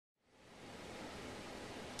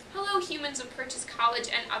humans of Purchase College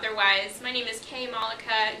and otherwise. My name is Kay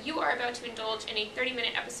Malika. You are about to indulge in a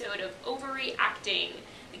 30-minute episode of Ovary Acting,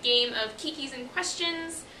 the game of Kikis and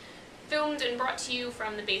Questions, filmed and brought to you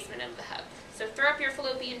from the basement of the hub. So throw up your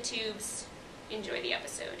fallopian tubes. Enjoy the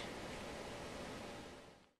episode.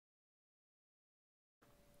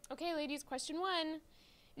 Okay, ladies, question 1.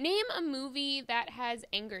 Name a movie that has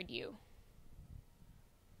angered you.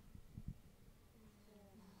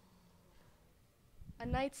 A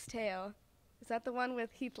Knight's Tale. Is that the one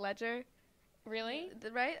with Heath Ledger? Really?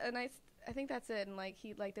 Right? I think that's it. And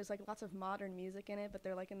there's lots of modern music in it, but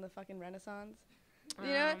they're like in the fucking Renaissance. You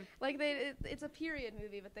know, it's a period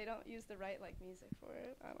movie, but they don't use the right music for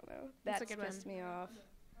it. I don't know. That's pissed me off.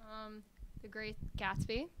 The Great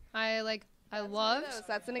Gatsby. I loved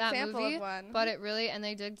that's an that example movie, of one. but it really, and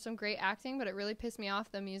they did some great acting, but it really pissed me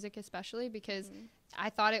off, the music especially, because I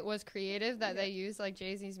thought it was creative that they used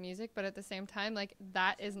Jay-Z's music, but at the same time,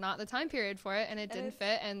 that is not the time period for it, and it didn't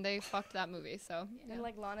fit, and they fucked that movie. So yeah.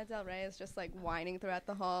 And Lana Del Rey is just whining throughout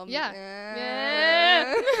the home. Yeah.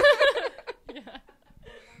 Yeah.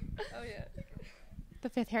 Oh yeah. The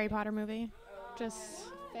 5th Harry Potter movie. Just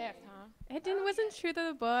 5th, huh? It wasn't true to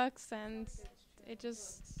the books, and it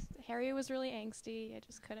just Harry was really angsty. I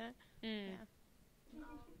just couldn't. Yeah.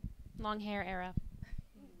 Long hair era.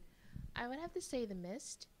 I would have to say The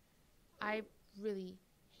Mist. I really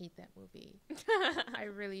hate that movie. I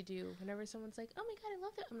really do. Whenever someone's like, "Oh my god, I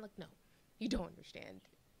love it," I'm like, "No, you don't understand.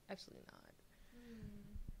 Absolutely not."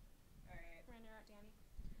 All right.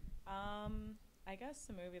 Danny. I guess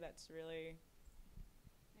the movie that's really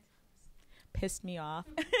pissed me off.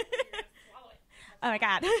 Oh my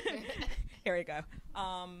god. Here we go.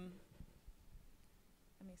 Let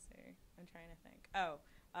me see. I'm trying to think.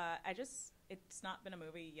 It's not been a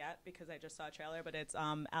movie yet because I just saw a trailer, but it's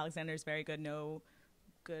Alexander's Very Good, No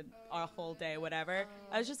Good, Awful Day, whatever.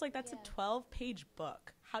 I was just like, that's a 12-page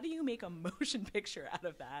book. How do you make a motion picture out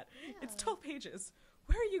of that? Yeah. It's 12 pages.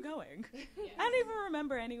 Where are you going? Yeah. I don't even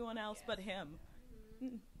remember anyone else but him.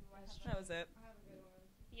 That was it.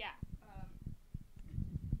 Yeah.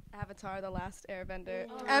 Avatar: The Last Airbender.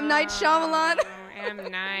 M. Night Shyamalan.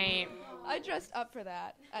 M. Night. I dressed up for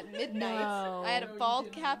that at midnight. No. I had a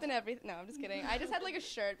bald cap and everything. No, I'm just kidding. I just had a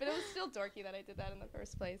shirt, but it was still dorky that I did that in the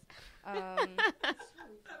first place. But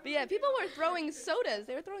yeah, people were throwing sodas.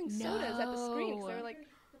 They were throwing sodas at the screen. They were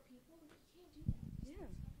yeah.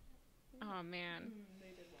 Oh, man.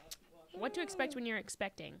 What to expect when you're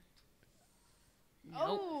expecting?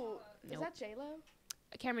 Oh, Nope. Is that J-Lo?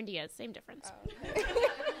 Cameron Diaz, same difference. Oh.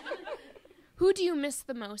 Who do you miss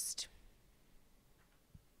the most?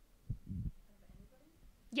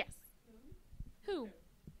 Yes. Who?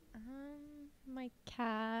 My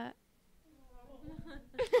cat.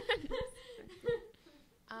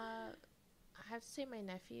 I have to say my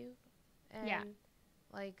nephew. And Yeah.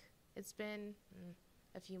 It's been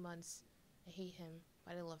a few months. I hate him,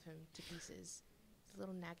 but I love him to pieces. He's a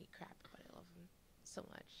little naggy crap, but I love him so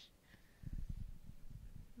much.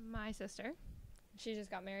 my sister, she just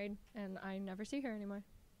got married, and I never see her anymore.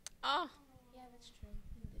 Oh. Yeah, that's true.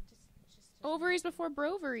 It's just Ovaries before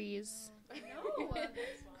brovaries. No.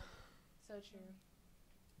 So true.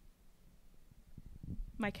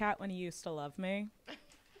 My cat when he used to love me.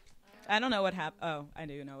 I don't know what happened. Oh, I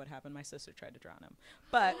do know what happened. My sister tried to drown him.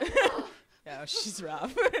 But, yeah, she's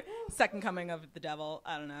rough. Second coming of the devil.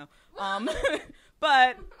 I don't know.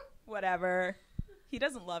 But, whatever. He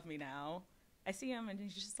doesn't love me now. I see him and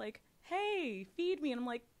he's just like, hey, feed me. And I'm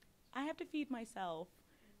like, I have to feed myself.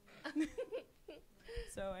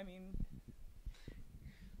 So, I mean.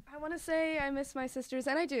 I want to say I miss my sisters,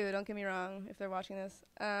 and I do, don't get me wrong, if they're watching this.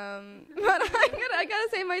 But I gotta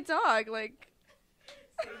say my dog,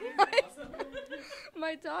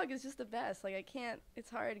 my dog is just the best. I can't, it's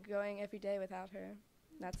hard going every day without her.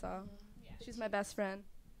 That's all. Yeah. She's my best friend.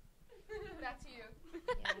 Back to you.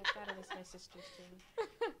 Yeah, I gotta miss my sisters too.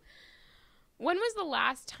 When was the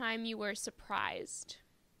last time you were surprised?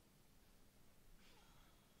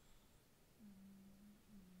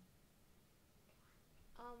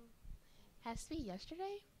 Has to be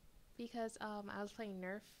yesterday, because I was playing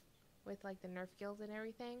Nerf with the Nerf guild and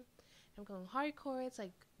everything. I'm going hardcore. It's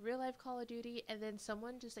real life Call of Duty, and then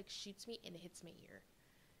someone just shoots me and it hits my ear,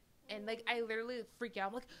 and I literally freak out.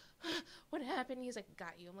 I'm like, what happened? He's like,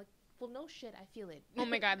 got you. I'm like, well, no shit, I feel it. Oh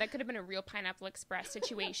my god, that could have been a real Pineapple Express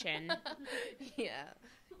situation. Yeah,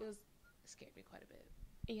 it scared me quite a bit.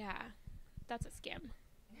 Yeah, that's a scam.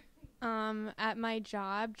 At my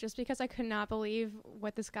job, just because I could not believe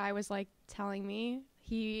what this guy was telling me.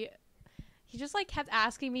 He he just like kept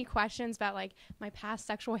asking me questions about like my past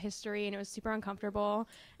sexual history, and it was super uncomfortable.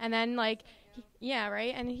 And then like yeah,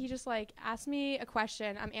 right. And he just like asked me a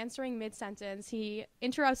question. I'm answering mid-sentence. He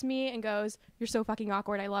interrupts me and goes, "You're so fucking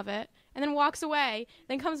awkward. I love it." And then walks away.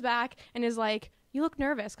 Then comes back and is like, "You look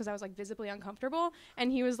nervous," because I was like visibly uncomfortable.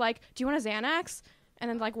 And he was like, "Do you want a Xanax?" And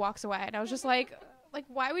then like walks away. And I was just like,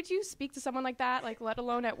 why would you speak to someone like that? Like, let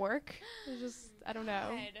alone at work? It was just, I don't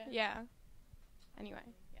know. Yeah. Anyway.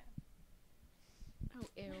 Oh,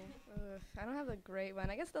 ew. I don't have a great one.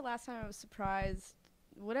 I guess the last time I was surprised,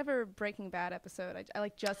 whatever Breaking Bad episode, I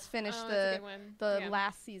like just finished the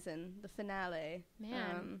last season, the finale.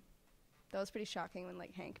 Man. That was pretty shocking when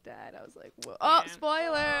like Hank died. I was like, whoa. Oh,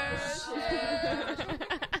 spoilers!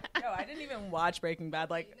 Yo, I didn't even watch Breaking Bad.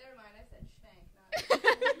 Like, never mind, I said Shank.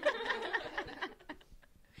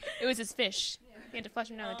 It was his fish. He had to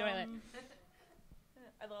flush him down the toilet.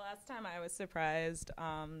 The last time I was surprised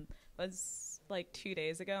was like 2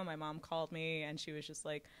 days ago. My mom called me and she was just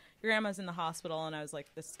like, "Your grandma's in the hospital," and I was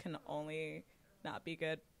like, "This can only not be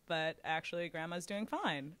good." But actually, grandma's doing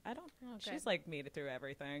fine. She's like made it through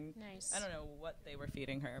everything. Nice. I don't know what they were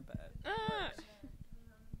feeding her, but.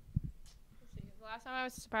 The last time I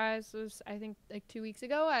was surprised was, I think, like 2 weeks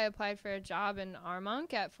ago. I applied for a job in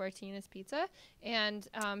Armonk at Fortina's Pizza, and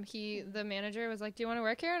the manager was like, "Do you want to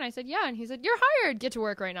work here?" And I said, "Yeah." And he said, "You're hired. Get to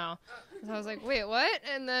work right now." So I was like, "Wait, what?"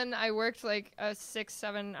 And then I worked like a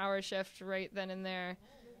 6-7 hour shift right then and there.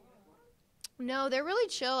 No, they're really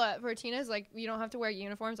chill at Fortina's. Like, you don't have to wear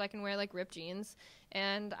uniforms. I can wear like ripped jeans,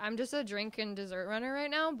 and I'm just a drink and dessert runner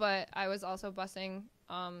right now. But I was also bussing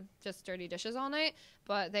just dirty dishes all night.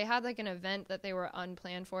 But they had like an event that they were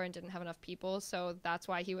unplanned for and didn't have enough people, so that's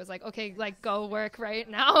why he was like, "Okay, like go work right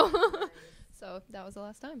now." So that was the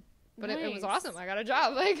last time. But it was awesome. I got a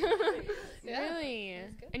job. Like, yeah. Really?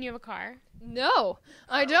 And you have a car? No,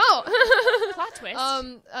 I don't. Plot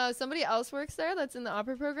twist. Somebody else works there that's in the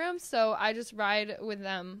opera program, so I just ride with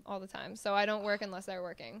them all the time. So I don't work unless they're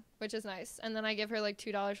working, which is nice. And then I give her like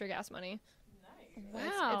 $2 for gas money.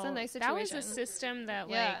 Wow. It's a nice situation. That was a system that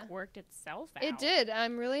like worked itself out. It did.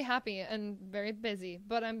 I'm really happy and very busy,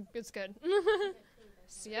 but it's good.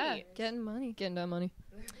 Yeah, getting that money.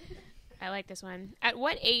 I like this one. At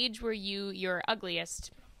what age were you your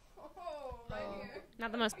ugliest?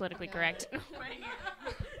 Not the most politically correct. It's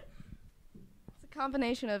a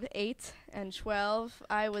combination of 8 and 12.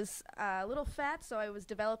 I was a little fat, so I was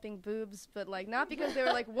developing boobs, but like not because they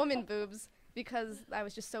were like woman boobs, because I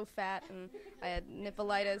was just so fat and I had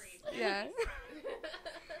nippleitis. Yeah.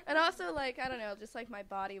 And also, like, I don't know, just like my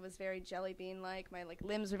body was very jelly bean-like. My like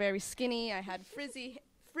limbs were very skinny. I had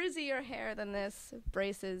frizzier hair than this,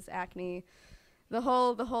 braces, acne, the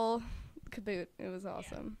whole caboot. It was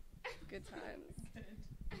awesome. Good times.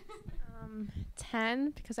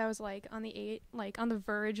 10, because I was like on the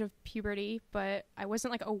verge of puberty, but I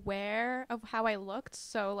wasn't like aware of how I looked,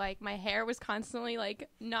 so like my hair was constantly like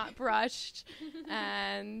not brushed,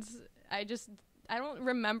 and I don't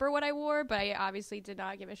remember what I wore, but I obviously did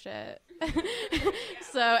not give a shit.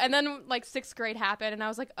 So, and then like 6th grade happened, and I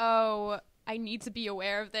was like, oh, I need to be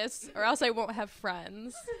aware of this or else I won't have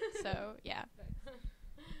friends. So yeah.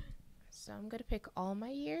 So I'm gonna pick all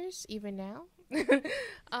my years, even now.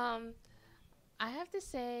 I have to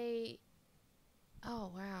say, oh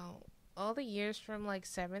wow, all the years from like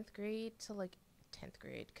 7th grade to like 10th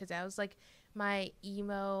grade, because that was like my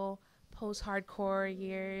emo post-hardcore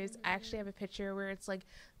years. I actually have a picture where it's like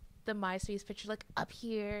the MySpace picture like up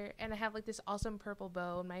here, and I have like this awesome purple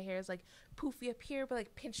bow, and my hair is like poofy up here but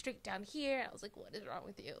like pinned straight down here. I was like, what is wrong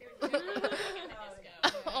with you?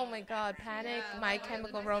 Oh my god, Panic, My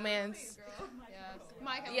Chemical Romance.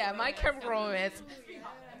 My Chemical Romance.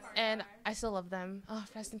 And I still love them. Oh,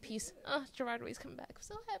 rest in peace. Oh, Gerard Way's coming back. I'm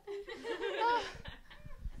so happy. Oh.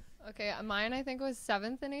 Okay, mine I think was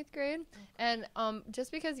 7th and 8th grade, and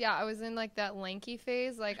just because I was in like that lanky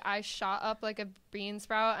phase, like I shot up like a bean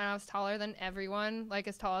sprout, and I was taller than everyone, like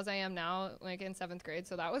as tall as I am now, like in 7th grade.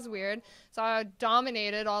 So that was weird. So I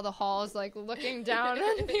dominated all the halls, like looking down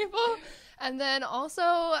on people. And then also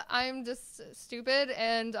I'm just stupid,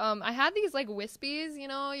 and I had these like wispies,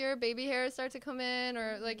 your baby hairs start to come in,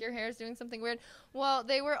 or like your hair is doing something weird. Well,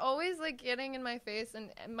 they were always like getting in my face,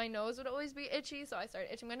 and my nose would always be itchy, so I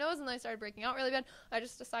started itching my nose, and then I started breaking out really bad. I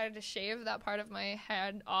just decided to shave that part of my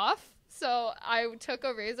head off. So I took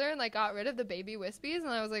a razor and like got rid of the baby wispies, and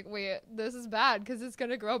I was like, wait, this is bad because it's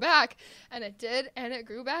gonna grow back. And it did, and it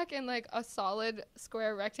grew back in like a solid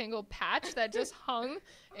square rectangle patch that just hung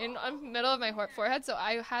in the middle of my forehead. So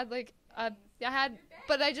I had like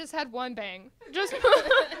but I just had one bang. Just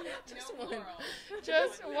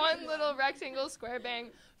just one little rectangle square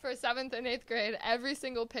bang for 7th and 8th grade. Every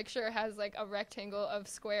single picture has like a rectangle of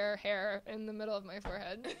square hair in the middle of my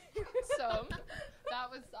forehead. So that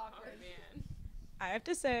was awkward. Man. I have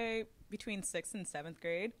to say, between 6th and 7th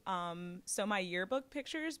grade, so my yearbook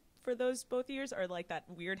pictures for those both years are like that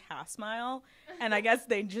weird half smile, and I guess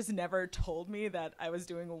they just never told me that I was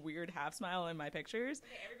doing a weird half smile in my pictures.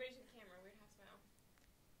 Okay, everybody to the camera. Weird half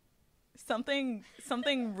smile.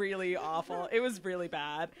 Something really awful. It was really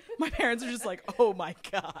bad. My parents were just like, "Oh my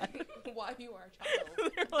god." Why you are a child?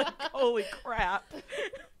 They're like, "Holy crap."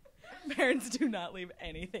 Parents do not leave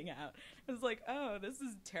anything out. I was like, "Oh, this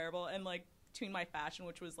is terrible." And like between my fashion,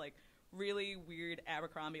 which was like really weird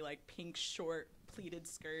Abercrombie, like pink short pleated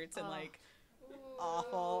skirts and like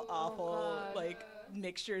awful God. like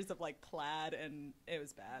mixtures of like plaid, and it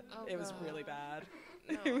was bad. It was really bad.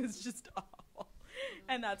 No. It was just awful.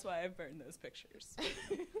 And that's why I burned those pictures.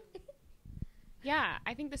 Yeah,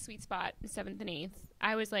 I think the sweet spot is 7th and 8th.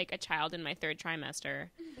 I was like a child in my 3rd trimester.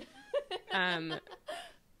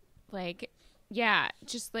 Like, yeah,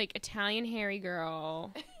 just like Italian hairy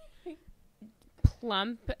girl,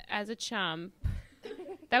 plump as a chump.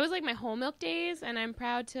 That was like my whole milk days, and I'm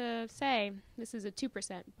proud to say this is a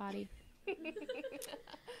 2% body.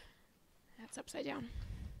 That's upside down.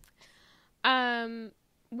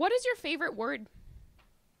 What is your favorite word?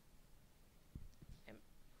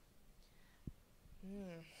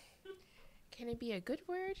 Can it be a good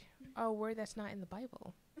word or a word that's not in the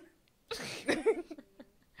Bible?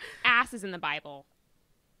 Ass is in the Bible.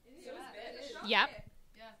 Yep.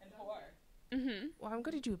 And whore. Mm-hmm. Well, I'm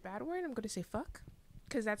going to do a bad word. I'm going to say fuck.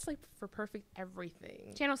 Because that's like for perfect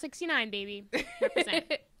everything. Channel 69, baby. Represent.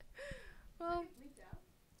 Well,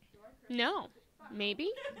 No.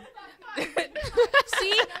 Maybe.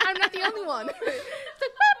 see, I'm not the only one.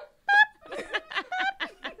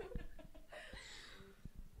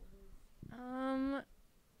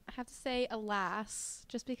 I have to say alas,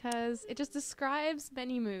 just because it just describes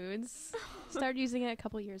many moods. Started using it a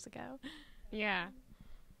couple years ago. Yeah.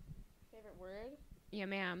 Favorite word? Yeah,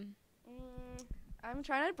 ma'am. I'm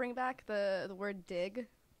trying to bring back the word dig.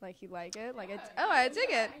 Like you like it? Like it's I dig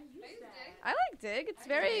it. I like dig. It's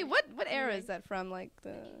very what era is that from? Like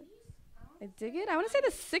the I dig it. I want to say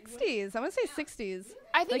the 60s. I want to say 60s.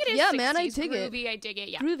 I think Like, it is yeah, 60s man, I dig it. groovy. I dig it.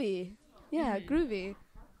 Yeah. Groovy. Yeah, groovy.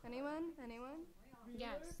 Anyone?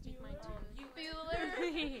 Yes. Speak my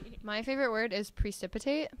tune. My favorite word is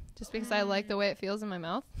precipitate, just because I like the way it feels in my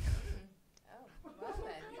mouth.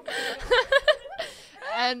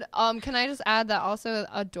 And can I just add that also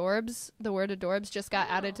adorbs, the word adorbs just got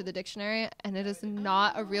added to the dictionary, and it is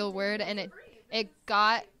not a real word, and it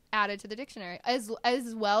got added to the dictionary as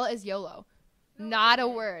well as YOLO. Not a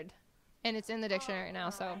word, and it's in the dictionary now,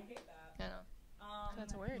 so I know.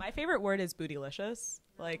 That's a word. My favorite word is bootylicious.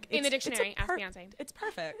 Like In the it's a dictionary, ask Beyonce. It's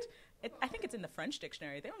perfect. I think it's in the French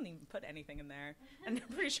dictionary. They don't even put anything in there, and I'm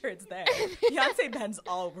pretty sure it's there. Beyonce bends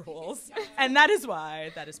all rules, and that is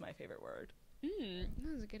why that is my favorite word.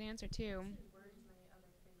 That was a good answer too.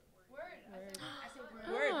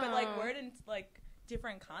 Word, but like word in like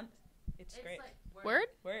different It's great. Word?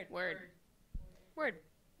 Word. Word.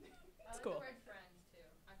 It's cool. Friend too.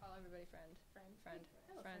 I call everybody friend.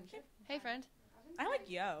 Hey, friend. I like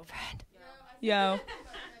yo. Friend. Yo.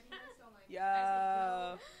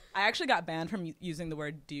 Yo. I actually got banned from using the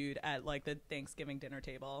word dude at like the Thanksgiving dinner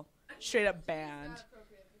table. Straight up banned.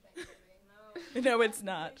 No, it's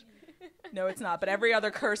not. No, it's not. But every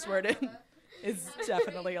other curse word is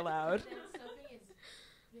definitely allowed.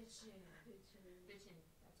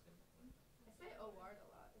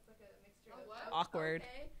 Awkward.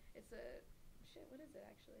 Okay. It's a shit. What is it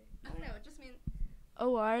actually? I don't know. It just means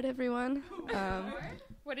Oward, everyone.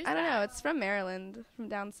 What is I don't that? know. It's from Maryland, from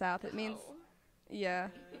down south. It means yeah.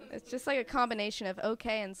 It's just like a combination of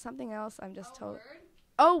okay and something else. I'm just told.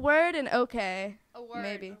 Oh, word and okay. A word.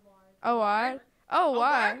 Maybe. Oward.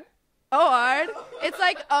 Oward. Oward. It's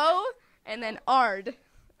like O and then ard.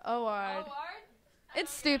 Oward.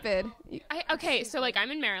 It's stupid. Okay, so like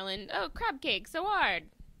I'm in Maryland. Oh, crab cake, so hard.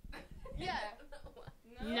 Yeah.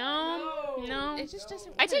 No. It just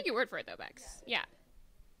doesn't. I take your word for it though, Bex. Yeah.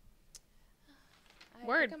 I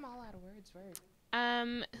Word. think I'm all out of words. Word.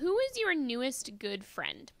 Who is your newest good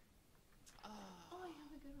friend?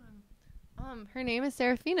 Her name is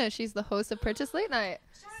Serafina. She's the host of Purchase Late Night.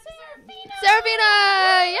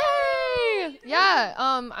 Serafina! Yay! Yeah.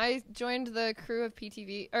 I joined the crew of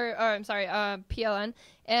PLN,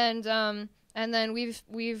 and And then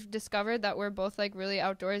we've discovered that we're both like really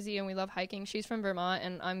outdoorsy and we love hiking. She's from Vermont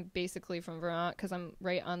and I'm basically from Vermont because I'm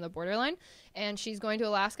right on the borderline. And she's going to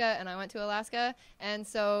Alaska and I went to Alaska. And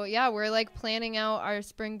so yeah, we're like planning out our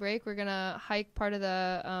spring break. We're gonna hike part of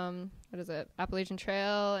the Appalachian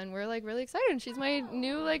Trail, and we're like really excited. And she's my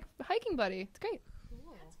new like hiking buddy. It's great.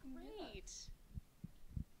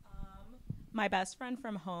 My best friend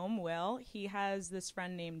from home, Will, he has this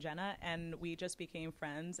friend named Jenna, and we just became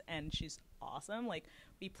friends, and she's awesome. Like,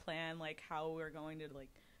 we plan, like, how we're going to, like,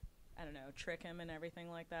 I don't know, trick him and everything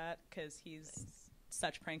like that, because he's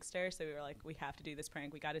such prankster, so we were like, we have to do this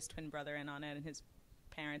prank. We got his twin brother in on it and his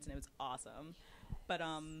parents, and it was awesome. But,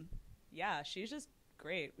 yeah, she's just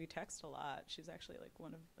great. We text a lot. She's actually, like,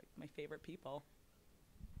 one of, like, my favorite people.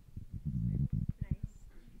 Nice.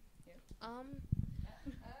 Yeah.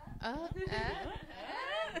 I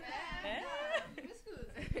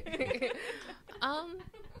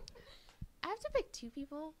have to pick two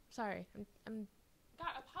people. Sorry, I'm. God,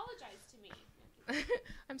 apologize to me.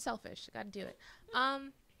 I'm selfish. Gotta do it.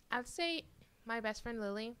 I would say my best friend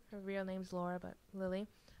Lily. Her real name's Laura, but Lily.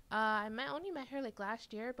 I only met her like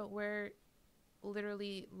last year, but we're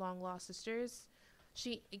literally long lost sisters.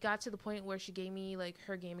 It got to the point where she gave me like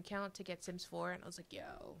her game account to get Sims 4, and I was like,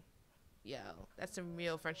 yo, that's some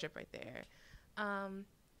real friendship right there.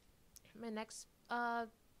 My next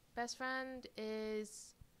best friend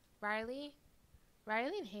is Riley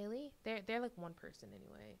and Haley. They're like one person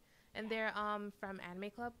anyway, and they're from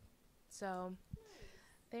Anime Club, so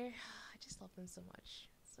I just love them so much.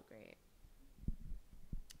 It's so great.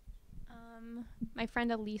 My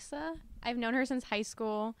friend Elisa, I've known her since high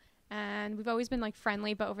school, and we've always been like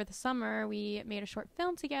friendly, but over the summer we made a short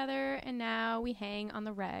film together, and now we hang on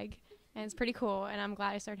the reg. And it's pretty cool, and I'm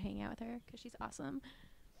glad I started hanging out with her because she's awesome.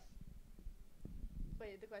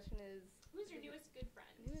 Wait, the question is... Who's your newest good friend?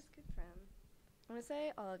 Newest good friend. I'm going to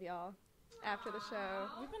say all of y'all after the show.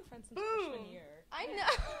 We've been friends since freshman year. I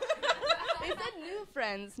know. They said new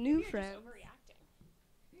friends. New You're friends. just overreacting.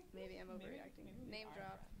 Maybe I'm overreacting. Maybe Name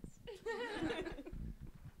drop.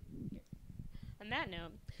 On that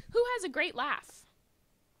note, who has a great laugh?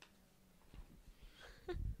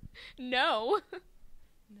 No.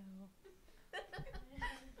 No.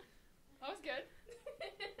 That was good.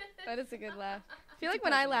 That is a good laugh. I feel like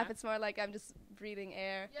when I laugh, it's more like I'm just breathing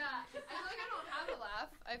air. Yeah, I feel like I don't have a laugh.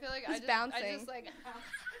 I feel like Just bouncing. I just like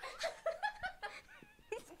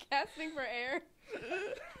Gasping for air.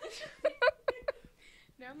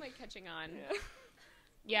 Now I'm like catching on.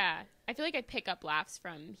 Yeah, I feel like I pick up laughs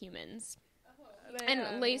from humans.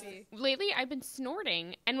 And lately I've been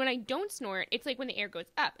snorting, and when I don't snort, it's like when the air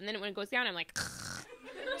goes up, and then when it goes down, I'm like,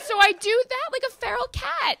 so I do that like a feral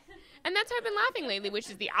cat. And that's how I've been laughing lately, which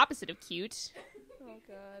is the opposite of cute. Oh,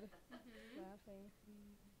 God. Laughing.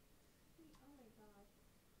 Oh my God.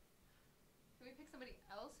 Can we pick somebody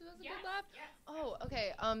else who has a Yes, good laugh? yes. Oh,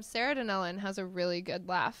 okay. Sarah Denellen has a really good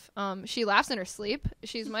laugh. She laughs in her sleep.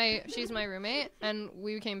 She's my roommate, and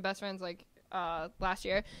we became best friends like last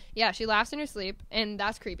year. Yeah, she laughs in her sleep, and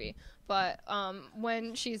that's creepy. But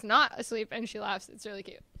when she's not asleep and she laughs, it's really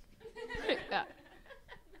cute. Yeah.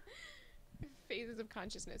 Phases of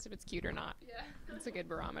consciousness, if it's cute or not. Yeah. It's a good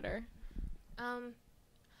barometer. I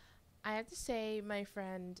have to say my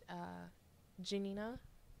friend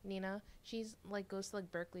Nina, she's like goes to like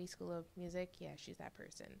Berkeley School of Music. Yeah, she's that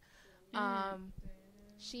person.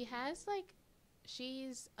 She has like,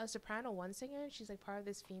 she's a soprano one singer. She's like part of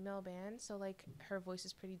this female band, so like her voice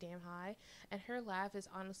is pretty damn high, and her laugh is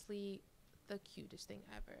honestly the cutest thing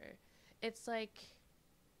ever. It's like,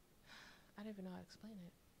 I don't even know how to explain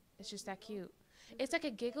it. It's just that cute. It's like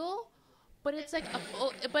a giggle, but it's like a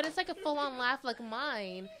full-on laugh like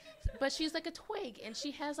mine. But she's like a twig, and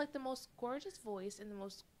she has like the most gorgeous voice and the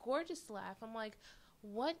most gorgeous laugh. I'm like,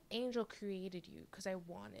 what angel created you? Because I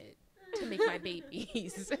want it to make my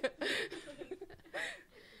babies.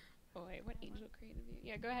 Boy, what angel created you?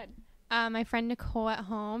 Yeah, go ahead. My friend Nicole at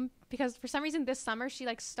home, because for some reason this summer she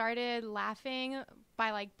like started laughing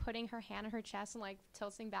by like putting her hand on her chest and like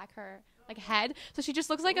tilting back her like head, so she just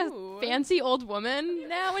looks like Ooh. a fancy old woman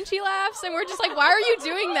now when she laughs, and we're just like, why are you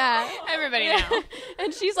doing that? Everybody now.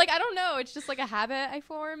 And she's like, I don't know, it's just like a habit I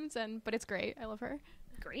formed, but it's great. I love her.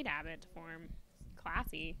 Great habit to form.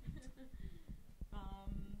 Classy.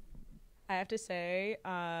 I have to say,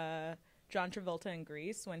 John Travolta in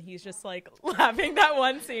Grease, when he's just like laughing that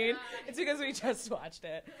one scene. It's because we just watched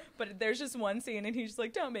it. But there's just one scene and he's just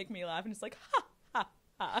like, don't make me laugh. And it's like, ha, ha,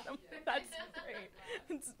 ha. That's great.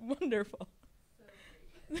 It's wonderful.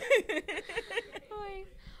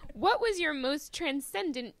 What was your most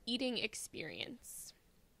transcendent eating experience?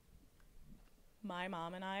 My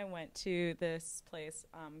mom and I went to this place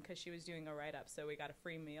because she was doing a write-up, so we got a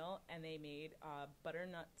free meal, and they made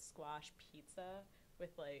butternut squash pizza with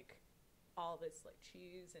like all this like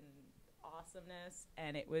cheese and awesomeness,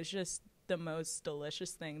 and it was just the most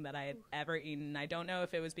delicious thing that I had ever eaten. I don't know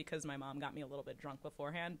if it was because my mom got me a little bit drunk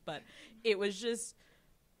beforehand, but it was just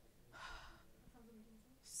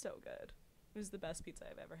so good. It was the best pizza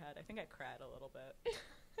I've ever had. I think I cried a little bit.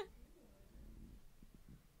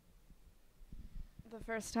 The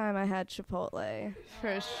first time I had Chipotle,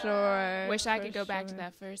 for sure. Wish I could go back to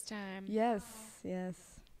that first time. Yes, yes.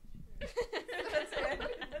 That's it.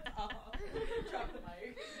 That's all. Drop the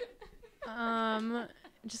mic.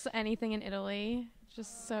 Just anything in Italy.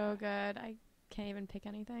 Just so good. I can't even pick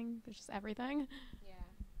anything. There's just everything.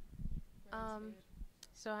 Yeah.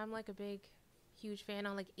 So I'm like a big, huge fan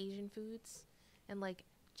on like Asian foods and like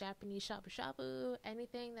Japanese shabu shabu,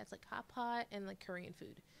 anything that's like hot pot, and like Korean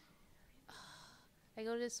food. I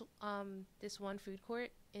go to this one food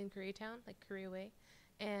court in Koreatown, like Korea Way,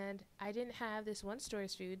 and I didn't have this one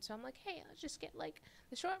store's food, so I'm like, hey, I'll just get like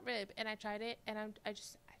the short rib, and I tried it, and I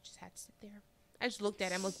just had to sit there. I just looked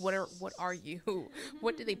at it. I'm like, what are you?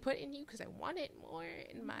 What did they put in you? Because I wanted more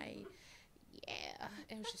in my, yeah.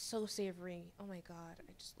 It was just so savory. Oh my god,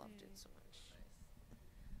 I just loved it so much.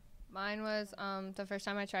 Mine was the first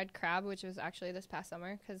time I tried crab, which was actually this past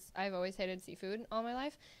summer, because I've always hated seafood all my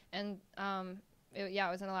life, and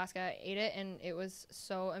it was in Alaska. I ate it, and it was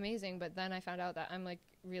so amazing, but then I found out that I'm like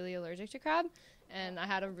really allergic to crab, and I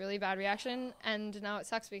had a really bad reaction, and now it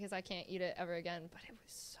sucks because I can't eat it ever again, but it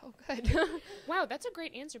was so good. Wow, that's a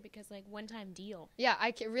great answer because like one-time deal. Yeah,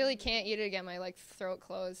 I really can't eat it again. My like throat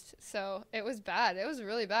closed, so it was bad. It was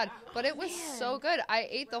really bad, but it was so good. I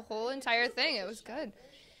ate the whole entire thing. It was good.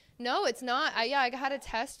 No, it's not. I had a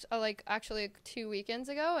test like actually 2 weekends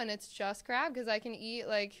ago, and it's just crab because I can eat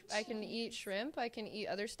shrimp, I can eat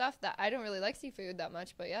other stuff that I don't really like seafood that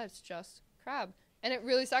much, but yeah, it's just crab, and it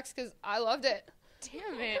really sucks because I loved it.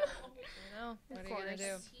 Damn it. I know. What are you gonna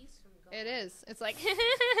do? It is. It's like.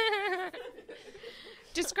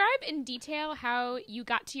 Describe in detail how you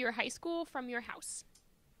got to your high school from your house.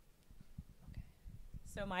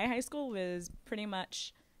 So my high school was pretty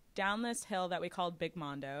much down this hill that we called Big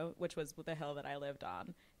Mondo, which was the hill that I lived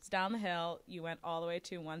on. It's down the hill. You went all the way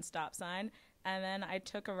to one stop sign, and then I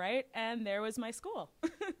took a right, and there was my school.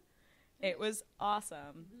 It was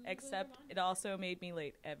awesome, except it also made me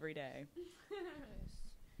late every day.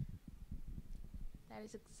 That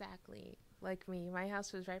is exactly like me. My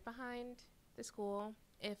house was right behind the school.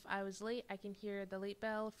 If I was late, I can hear the late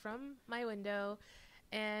bell from my window,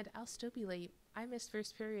 and I'll still be late. I missed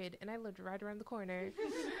first period, and I lived right around the corner.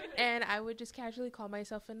 And I would just casually call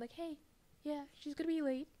myself and like, hey, yeah, she's going to be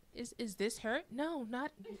late. Is this her? No,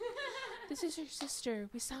 not. This is her sister.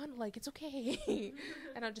 We sound like it's okay.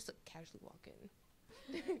 And I'll just like, casually walk in.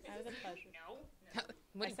 That was a pleasure.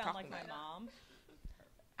 What are I you sound talking like my about? mom.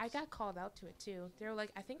 I got called out to it, too. They were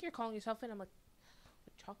like, I think you're calling yourself in. I'm like, what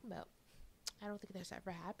are you talking about? I don't think that's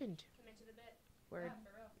ever happened. Commit to the bit. Word.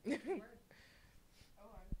 Yeah, for real. Word.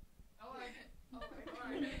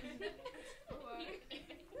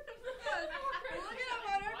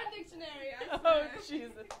 Oh,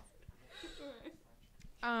 Jesus.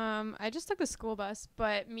 I just took the school bus,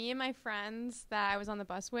 but me and my friends that I was on the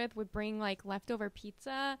bus with would bring like leftover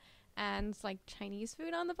pizza and like Chinese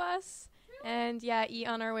food on the bus, and yeah, eat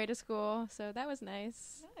on our way to school. So that was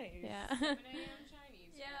nice. Nice. Yeah. 7 a.m.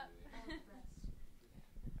 Chinese. Yeah.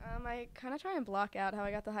 I kind of try and block out how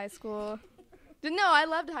I got to high school. No, I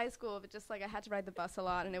loved high school, but just like I had to ride the bus a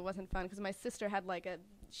lot, and it wasn't fun because my sister had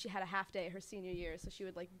she had a half day her senior year, so she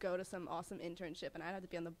would like go to some awesome internship, and I'd have to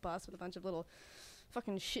be on the bus with a bunch of little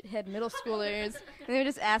fucking shithead middle schoolers, and they would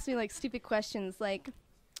just ask me like stupid questions like,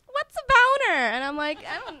 "What's a boner?" And I'm like,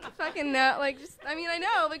 I don't fucking know. Like, I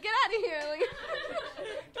know, but get out of here. Like,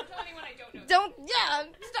 Don't tell anyone I don't know.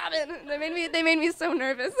 Stop it. They made me so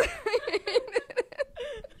nervous.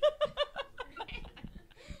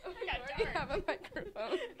 I have a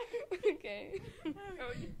microphone. Okay.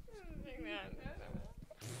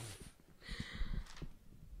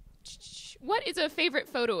 What is a favorite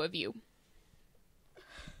photo of you?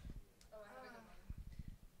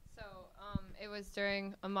 So, it was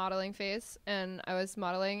during a modeling phase, and I was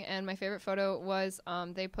modeling, and my favorite photo was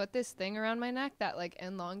they put this thing around my neck that like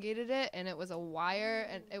elongated it, and it was a wire,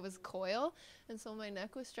 and it was coil, and so my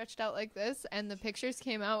neck was stretched out like this, and the pictures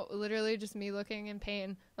came out literally just me looking in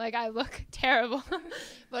pain. Like, I look terrible.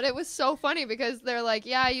 But it was so funny because they're like,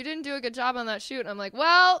 yeah, you didn't do a good job on that shoot. I'm like,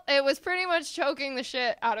 well, it was pretty much choking the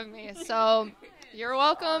shit out of me, so you're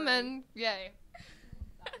welcome, and yay.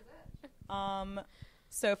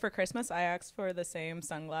 So for Christmas, I asked for the same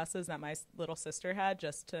sunglasses that my little sister had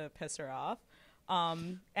just to piss her off.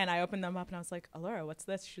 And I opened them up and I was like, Allura, what's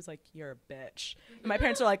this? She was like, you're a bitch. And my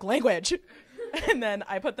parents are like, language. And then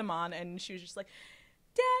I put them on and she was just like,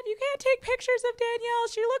 Dad, you can't take pictures of Danielle.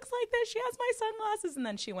 She looks like this. She has my sunglasses. And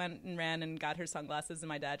then she went and ran and got her sunglasses. And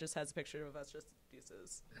my dad just has a picture of us just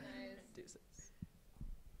deuces. Nice. Deuces.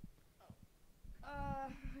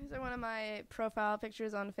 These are one of my profile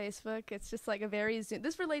pictures on Facebook. It's just like a very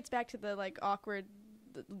this relates back to the like awkward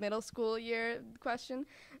middle school year question,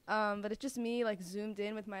 but it's just me like zoomed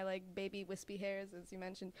in with my like baby wispy hairs, as you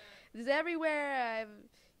mentioned. It's everywhere. I've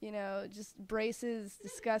just braces,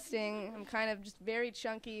 disgusting. I'm kind of just very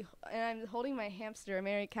chunky, and I'm holding my hamster,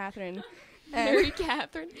 Mary Catherine. Mary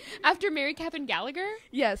Catherine? After Mary Catherine Gallagher?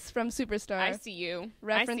 Yes, from Superstar. I see you.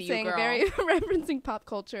 Referencing referencing pop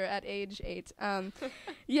culture at age 8.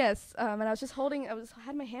 Yes, and I was just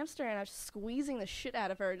had my hamster and I was just squeezing the shit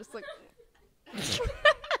out of her, just like.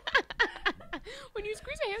 When you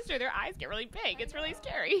squeeze a hamster, their eyes get really big. It's really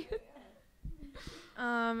scary.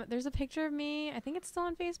 There's a picture of me. I think it's still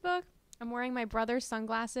on Facebook. I'm wearing my brother's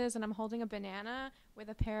sunglasses and I'm holding a banana with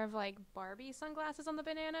a pair of like Barbie sunglasses on the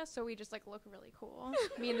banana, so we just like look really cool.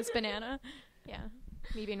 Me and this banana. Yeah.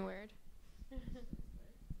 Me being weird.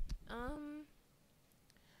 Oh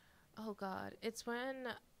god. It's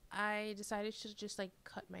when I decided to just like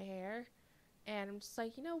cut my hair. And I'm just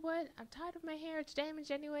like, you know what? I'm tired of my hair. It's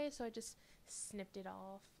damaged anyway. So I just snipped it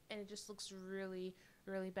off. And it just looks really,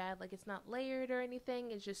 really bad. Like it's not layered or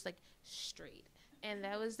anything. It's just like straight. And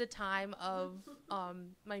that was the time of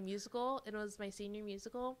my musical. It was my senior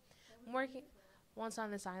musical. I'm working Once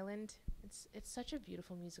on This Island. It's such a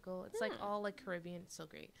beautiful musical. It's like all like Caribbean. It's so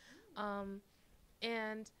great. And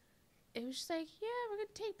it was just like, yeah, we're going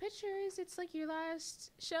to take pictures. It's like your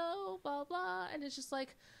last show, blah, blah. And it's just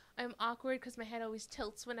like, I'm awkward because my head always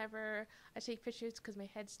tilts whenever I take pictures because my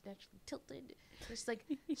head's naturally tilted. It's like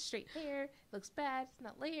straight hair. It looks bad. It's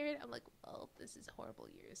not layered. I'm like, well, this is horrible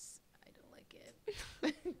years. I don't like it.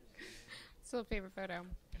 Still a favorite photo.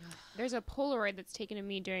 There's a Polaroid that's taken of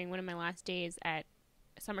me during one of my last days at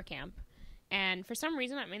summer camp. And for some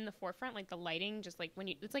reason, I'm in the forefront, like the lighting, just like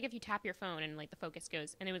it's like if you tap your phone and like the focus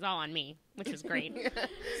goes, and it was all on me, which was great.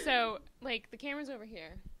 So like the camera's over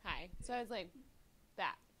here. Hi. So I was like,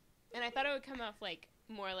 that. And I thought it would come off like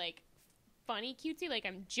more like funny, cutesy, like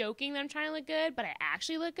I'm joking that I'm trying to look good, but I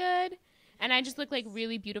actually look good. And I just look like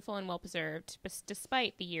really beautiful and well preserved,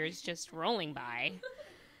 despite the years just rolling by.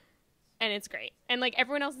 And it's great. And like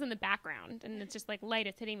everyone else is in the background, and it's just like light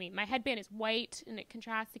is hitting me. My headband is white, and it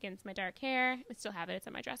contrasts against my dark hair. I still have it. It's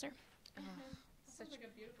at my dresser.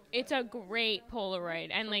 It's a great Polaroid,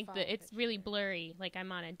 and like it's really blurry, like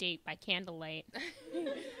I'm on a date by candlelight.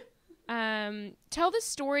 Tell the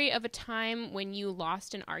story of a time when you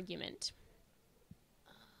lost an argument.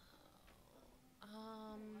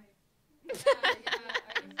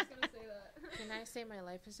 Can I say my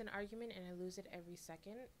life is an argument and I lose it every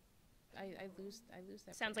second? I lose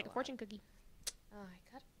that. Sounds like a fortune cookie. Oh, I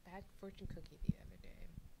got a bad fortune cookie the other day.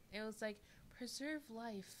 It was like, preserve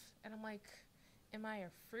life. And I'm like, am I a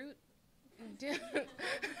fruit?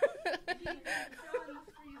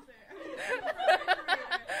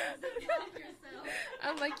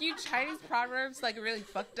 I'm like, you Chinese proverbs like really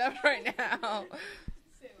fucked up right now.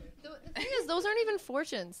 The thing is, those aren't even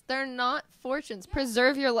fortunes. They're not fortunes.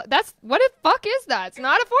 Preserve your life. That's what the fuck is that? It's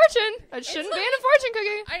not a fortune. It shouldn't be in a fortune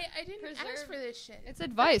cookie. I didn't ask for this shit. It's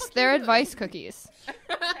advice. They're advice cookies.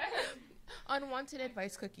 Unwanted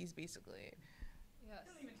advice cookies, basically. Yes.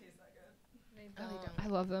 They don't even taste that good. They don't. I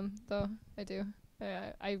love them, though. I do.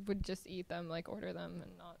 I would just eat them, like order them,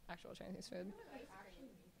 and not actual Chinese food.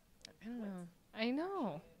 I don't know. I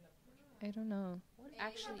know. I don't know. What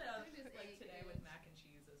actually? Like today with mac and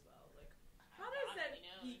cheese as well. Like, how does that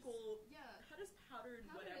equal? Yeah. How does powdered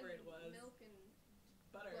whatever it was? Milk and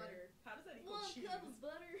butter. How does that equal 1 cheese? cup of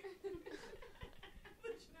butter.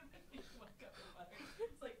 Legitimately 1 cup of butter.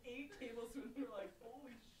 It's like 8 tablespoons. We're like,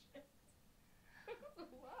 holy shit.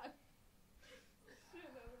 What? Shit,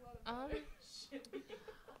 that was a lot of butter.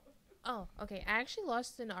 Oh, okay. I actually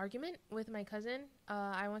lost an argument with my cousin.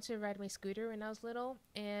 I wanted to ride my scooter when I was little,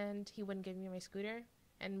 and he wouldn't give me my scooter.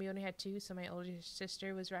 And we only had 2, so my older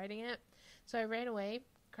sister was riding it. So I ran away,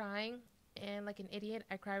 crying, and like an idiot,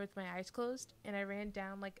 I cried with my eyes closed. And I ran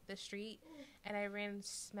down like the street, and I ran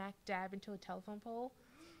smack dab into a telephone pole.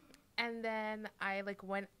 And then I like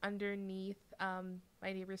went underneath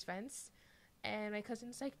my neighbor's fence. And my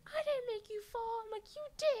cousin's like, I didn't make you fall. I'm like, you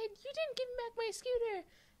did. You didn't give me back my scooter.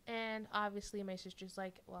 And obviously my sister's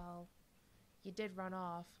like, well, you did run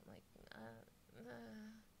off. I'm like,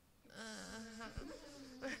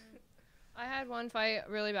 I had one fight,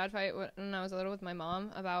 really bad fight, when I was little with my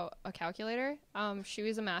mom about a calculator. She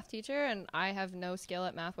was a math teacher, and I have no skill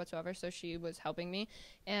at math whatsoever, so she was helping me.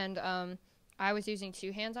 And I was using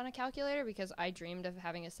two hands on a calculator because I dreamed of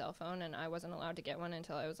having a cell phone, and I wasn't allowed to get one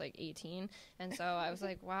until I was like 18. And so I was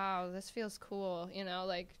like, wow, this feels cool, you know,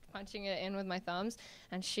 like punching it in with my thumbs.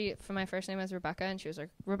 And she, for my first name is Rebecca, and she was like,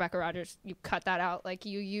 Rebecca Rogers, you cut that out. Like,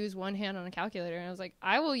 you use one hand on a calculator. And I was like,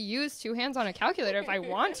 I will use two hands on a calculator if I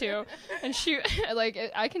want to. And she, like,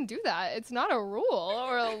 I can do that. It's not a rule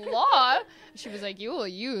or a law. She was like, you will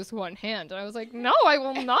use one hand. And I was like, no, I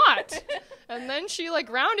will not. And then she, like,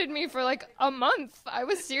 grounded me for, like, a month. I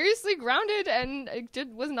was seriously grounded and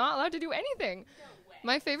was not allowed to do anything.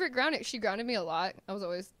 My favorite grounding, she grounded me a lot. I was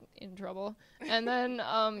always in trouble. And then,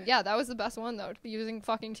 yeah, that was the best one, though, using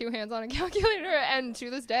fucking two hands on a calculator. And to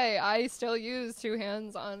this day, I still use two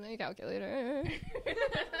hands on a calculator.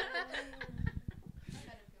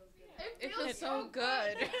 It feels so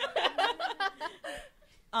good.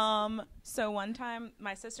 So one time,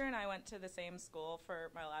 my sister and I went to the same school for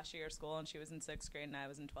my last year of school, and she was in 6th grade and I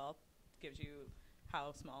was in 12th. Gives you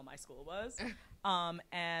how small my school was.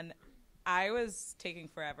 And I was taking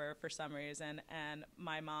forever for some reason, and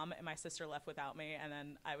my mom and my sister left without me, and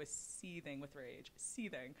then I was seething with rage,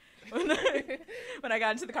 when I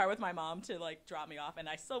got into the car with my mom to, like, drop me off, and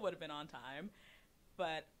I still would have been on time,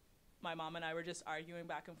 but my mom and I were just arguing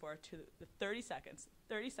back and forth to the 30 seconds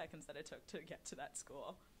that it took to get to that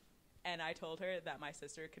school, and I told her that my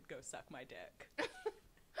sister could go suck my dick.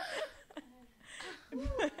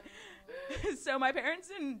 So my parents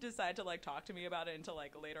didn't decide to, like, talk to me about it until,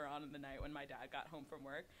 like, later on in the night when my dad got home from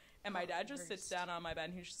work. And my dad just sits down on my bed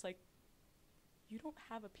and he's just like, you don't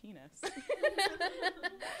have a penis. Shut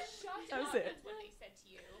That was up, it. That's what they said to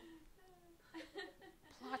you.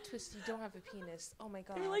 Plot twist, you don't have a penis. Oh my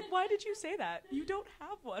god. They're like, why did you say that? You don't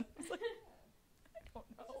have one. I was like, I don't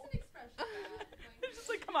know. It's an expression. They're just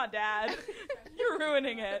like, come on, Dad. You're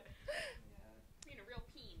ruining it. Being a real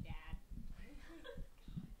peen, Dad.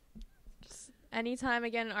 Anytime I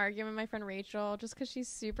get in an argument with my friend Rachel, just because she's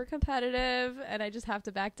super competitive, and I just have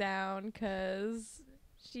to back down because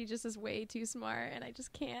she just is way too smart, and I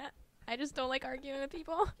just can't. I just don't like arguing with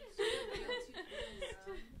people.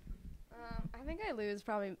 I think I lose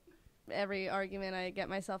probably every argument I get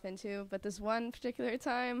myself into, but this one particular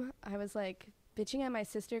time, I was like bitching at my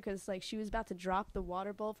sister because like she was about to drop the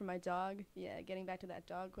water bowl for my dog. Yeah, getting back to that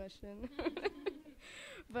dog question.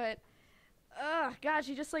 But God,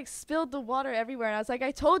 she just like spilled the water everywhere, and I was like,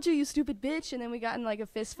 I told you, you stupid bitch. And then we got in like a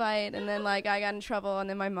fist fight, and then like I got in trouble, and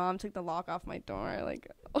then my mom took the lock off my door. Like,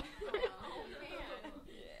 Oh, man. yeah.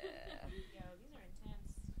 Yo, these are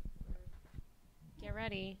intense. Get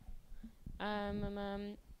ready.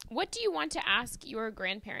 What do you want to ask your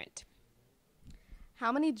grandparent?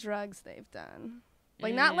 How many drugs they've done?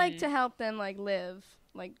 Like not like to help them like live,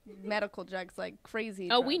 like medical drugs, like crazy.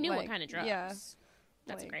 Oh, we knew like, what kind of drugs. Yeah, That's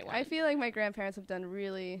like, a great one. I feel like my grandparents have done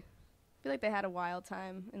really. I feel like they had a wild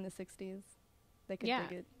time in the '60s. They could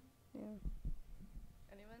dig it. Yeah.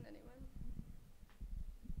 Anyone?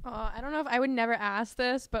 I don't know if I would never ask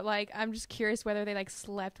this, but like I'm just curious whether they like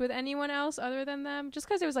slept with anyone else other than them, just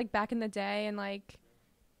because it was like back in the day, and like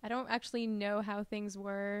I don't actually know how things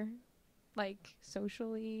were like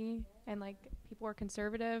socially, and like people were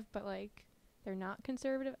conservative, but like they're not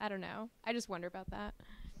conservative. I don't know. I just wonder about that.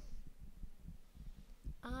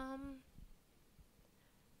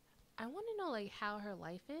 I want to know like how her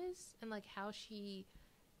life is and like how she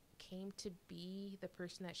came to be the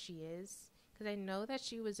person that she is. Because I know that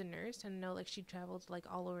she was a nurse, and I know like she traveled like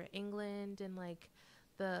all over England and like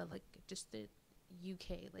the like just the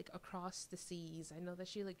UK, like across the seas. I know that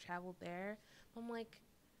she like traveled there. I'm like,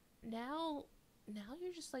 now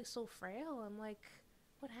you're just like so frail. I'm like,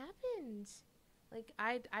 what happened? Like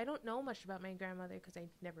I don't know much about my grandmother because I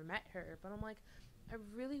never met her, but I'm like, I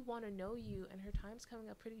really want to know you, and her time's coming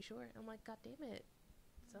up pretty short. I'm like, God damn it.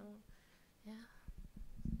 So, yeah.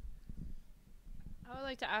 I would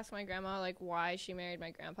like to ask my grandma, like, why she married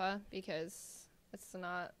my grandpa, because it's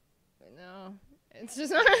not, no, it's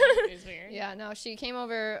just not. It's weird. Yeah, no, she came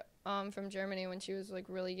over from Germany when she was, like,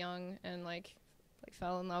 really young and, like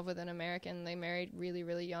fell in love with an American. They married really,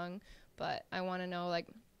 really young, but I want to know, like,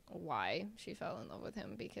 why she fell in love with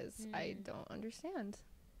him, because I don't understand.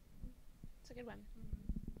 It's a good one.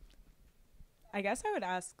 I guess I would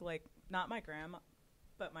ask, like, not my grandma,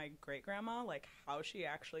 but my great-grandma, like, how she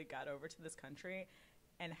actually got over to this country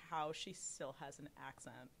and how she still has an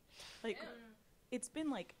accent. Like, it's been,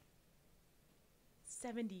 like,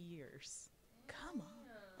 70 years. Come on.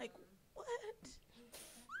 Like, what?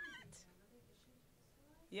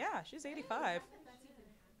 Yeah, she's 85.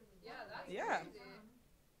 Yeah, that's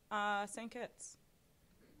Yeah. St. Kitts.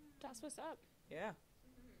 That's what's up. Yeah.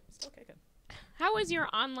 Still kicking. How was your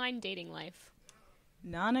online dating life?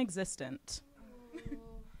 Non-existent.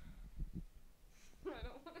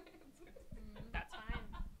 That's fine.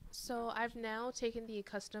 So I've now taken the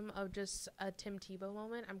custom of just a Tim Tebow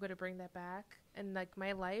moment. I'm going to bring that back. And like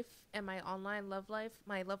my life and my online love life,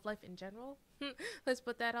 my love life in general. Let's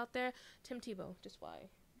put that out there. Tim Tebow, just why?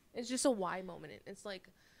 It's just a why moment. It's like,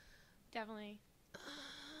 Definitely.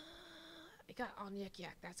 it got on yak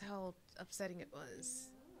yak. That's how upsetting it was.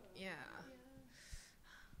 Yeah.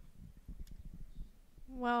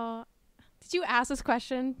 Well, did you ask this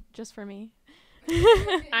question just for me?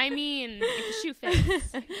 I mean, if the shoe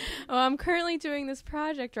fits. Well, I'm currently doing this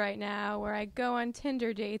project right now where I go on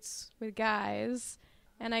Tinder dates with guys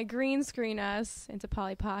and I green screen us into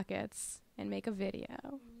Polly Pockets and make a video.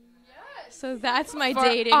 Yes. So that's my For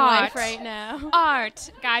dating art. life right now.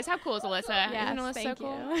 Art. Guys, how cool is Alyssa? Yes, Isn't Alyssa thank so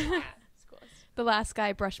cool? you. Yeah, it's cool. The last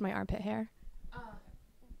guy brushed my armpit hair.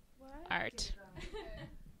 Art.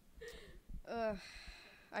 Ugh.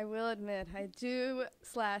 I will admit, I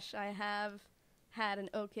have had an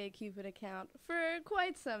OkCupid account for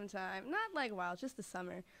quite some time. Not like a while, just the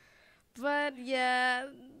summer. But yeah,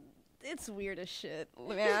 it's weird as shit,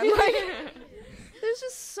 man. Like, there's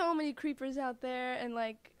just so many creepers out there, and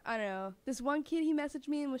like, I don't know. This one kid, he messaged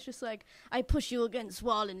me and was just like, "I push you against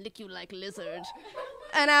wall and lick you like lizard."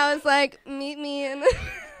 And I was like, "Meet me in."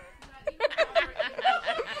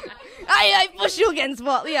 I push you against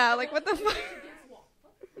wall. Yeah, like what the fuck?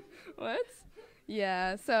 What?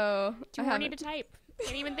 Yeah, so Too horny to type.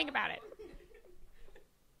 Can't even think about it.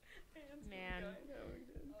 Man.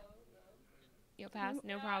 You'll pass,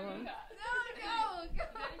 no problem. No.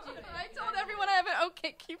 I told everyone I have an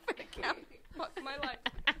OkCupid account. Fuck my life.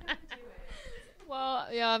 Well,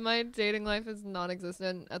 yeah, my dating life is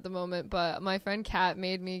non-existent at the moment, but my friend Kat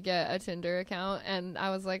made me get a Tinder account, and I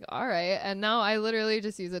was like, all right, and now I literally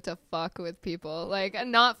just use it to fuck with people. Like,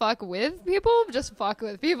 not fuck with people, just fuck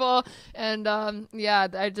with people. And, yeah,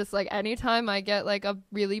 I just, like, anytime I get, like, a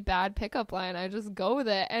really bad pickup line, I just go with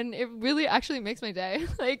it, and it really actually makes my day.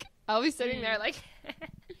 Like, I'll be sitting there, like...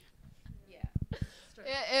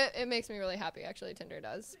 It makes me really happy, actually. Tinder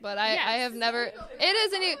does, but I have never.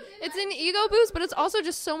 It's an ego boost, but it's also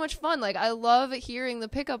just so much fun. Like, I love hearing the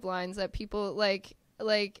pickup lines that people like.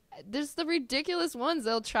 There's the ridiculous ones.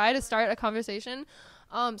 They'll try to start a conversation.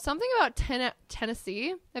 Something about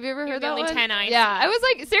Tennessee. Have you ever heard that only one? 10 eyes. Yeah, I was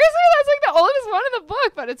like, seriously, that's like the oldest one in the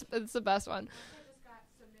book, but it's the best one.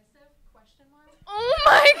 Oh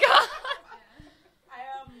my god.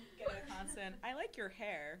 I get a constant. I like your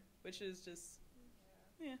hair, which is just.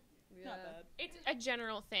 Yeah, not bad. It's a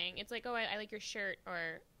general thing. It's like, oh, I like your shirt,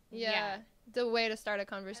 or Yeah, the way to start a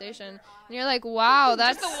conversation. And you're like, wow,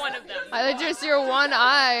 that's just the one of them. just your one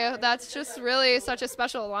eye. That's just really such a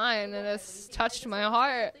special line, and it's touched my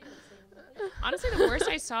heart. Honestly, the worst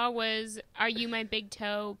I saw was, "Are you my big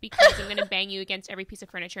toe? Because I'm gonna bang you against every piece of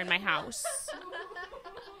furniture in my house."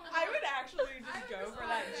 I would actually just go for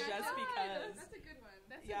that just because. That's a good one.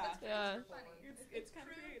 Yeah. It's kind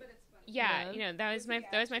of creative. Yeah, you know, that was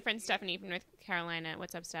my friend Stephanie from North Carolina.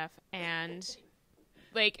 What's up, Steph? And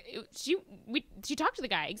like she talked to the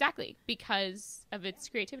guy exactly because of its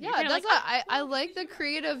creativity. Yeah, that's what I like, the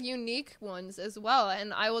creative, unique ones as well.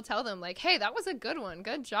 And I will tell them like, hey, that was a good one,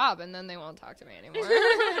 good job, and then they won't talk to me anymore.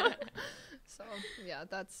 So yeah,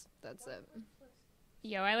 that's it.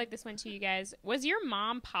 Yo, I like this one too, you guys. Was your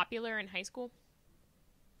mom popular in high school?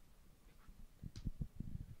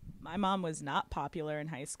 My mom was not popular in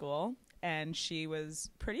high school, and she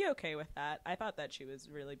was pretty okay with that. I thought that she was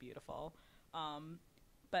really beautiful.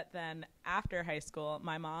 But then after high school,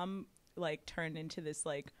 my mom like turned into this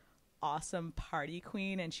like awesome party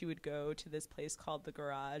queen, and she would go to this place called The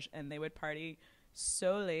Garage, and they would party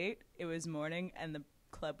so late. It was morning, and the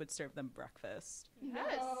club would serve them breakfast. Yes.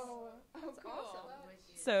 That's awesome.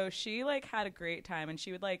 So she like had a great time, and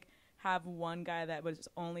she would like have one guy that was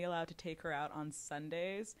only allowed to take her out on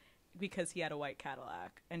Sundays because he had a white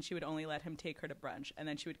Cadillac, and she would only let him take her to brunch, and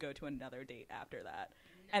then she would go to another date after that.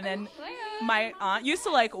 And then my aunt used to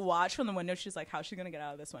like watch from the window. She's like, how's she gonna get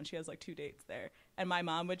out of this one? She has like 2 dates there. And my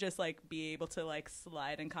mom would just like be able to like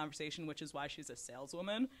slide in conversation, which is why she's a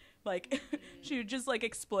saleswoman. Like she would just like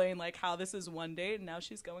explain like how this is one date and now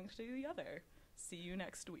she's going to do the other. See you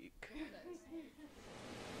next week.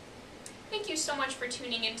 Thank you so much for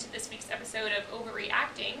tuning into this week's episode of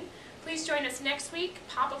Overreacting. Please join us next week.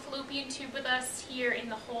 Pop a fallopian tube with us here in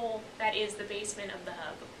the hole that is the basement of the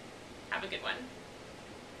hub. Have a good one.